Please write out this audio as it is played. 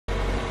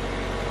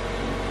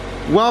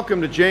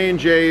Welcome to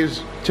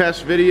J&J's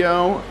test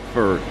video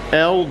for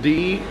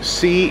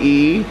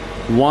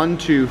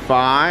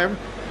LDCE125.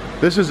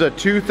 This is a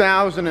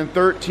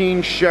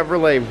 2013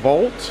 Chevrolet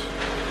Volt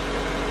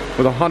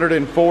with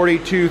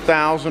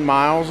 142,000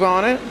 miles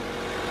on it.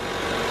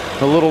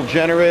 A little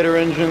generator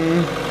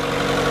engine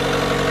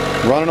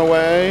running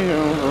away.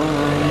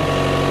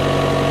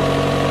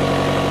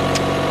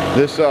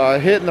 This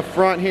hit in the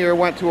front here,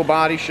 went to a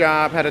body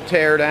shop, had a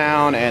tear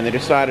down, and they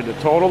decided to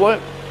total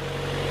it.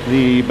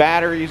 The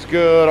battery's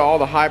good, all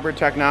the hybrid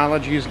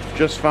technology is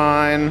just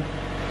fine.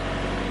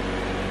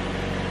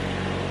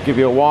 Give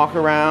you a walk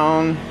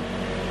around.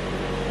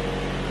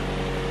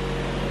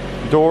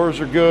 Doors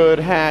are good,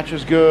 hatch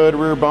is good,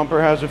 rear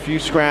bumper has a few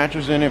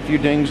scratches in it, a few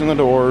dings in the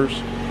doors.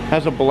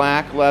 Has a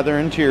black leather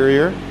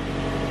interior.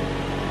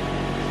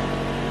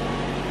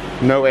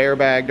 No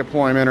airbag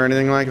deployment or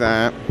anything like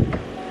that.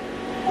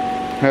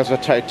 Has a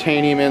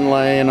titanium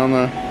inlay on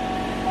the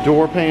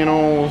door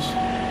panels.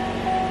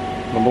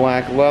 The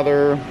black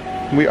leather.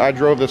 I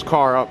drove this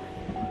car up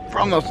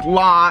from this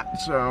lot,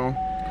 so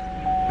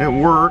it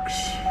works.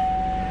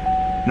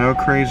 No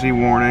crazy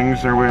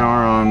warnings. There we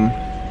are on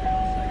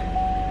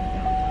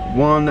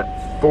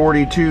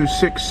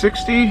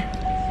 142,660.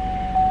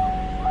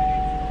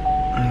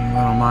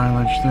 Little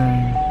mileage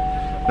thing.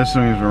 This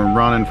thing's been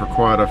running for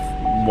quite a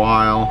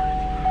while.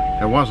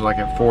 It was like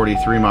at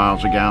 43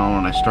 miles a gallon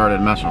when I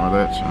started messing with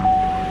it. So,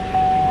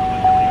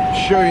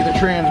 show you the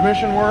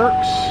transmission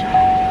works.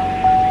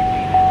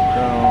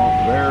 So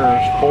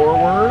there's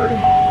forward.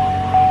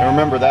 And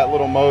remember, that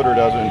little motor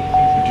doesn't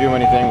do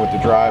anything with the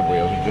drive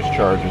wheels, it just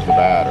charges the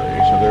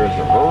battery. So there's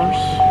reverse.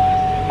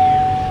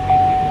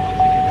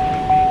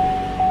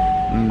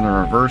 And the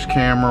reverse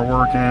camera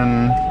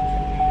working.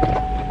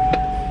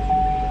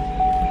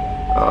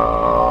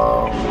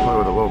 Play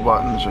with the little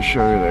buttons to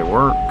show you they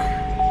work.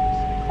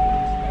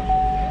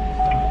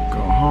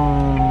 Go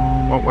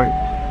home. Oh wait.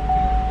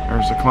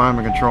 There's the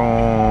climate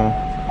control.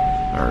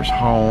 There's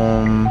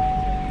home.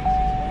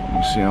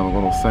 You see all the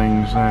little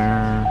things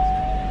there.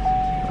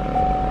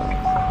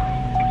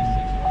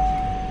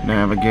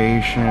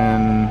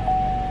 Navigation.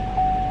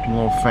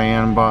 Little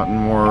fan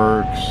button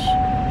works.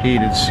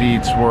 Heated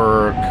seats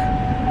work.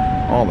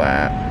 All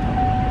that.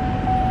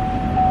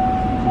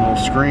 Little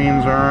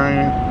screens,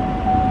 alright.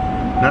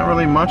 Not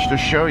really much to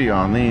show you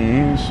on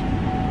these.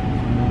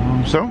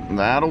 So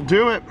that'll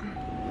do it.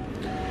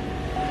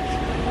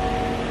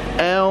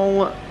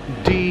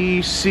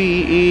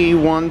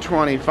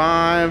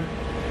 LDCE125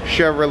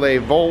 Chevrolet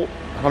Volt,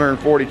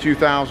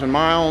 142,000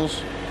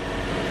 miles,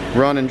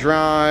 run and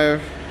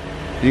drive.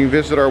 You can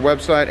visit our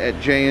website at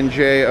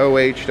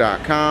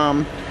jnjoh.com.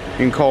 You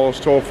can call us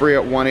toll free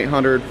at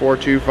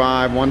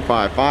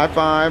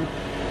 1-800-425-1555. You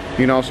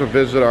can also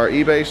visit our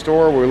eBay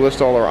store where we list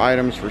all our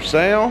items for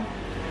sale.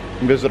 You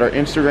can visit our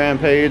Instagram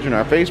page and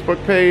our Facebook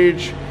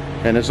page.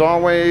 And as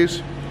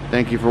always,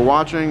 thank you for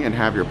watching and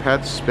have your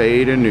pets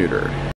spayed and neutered.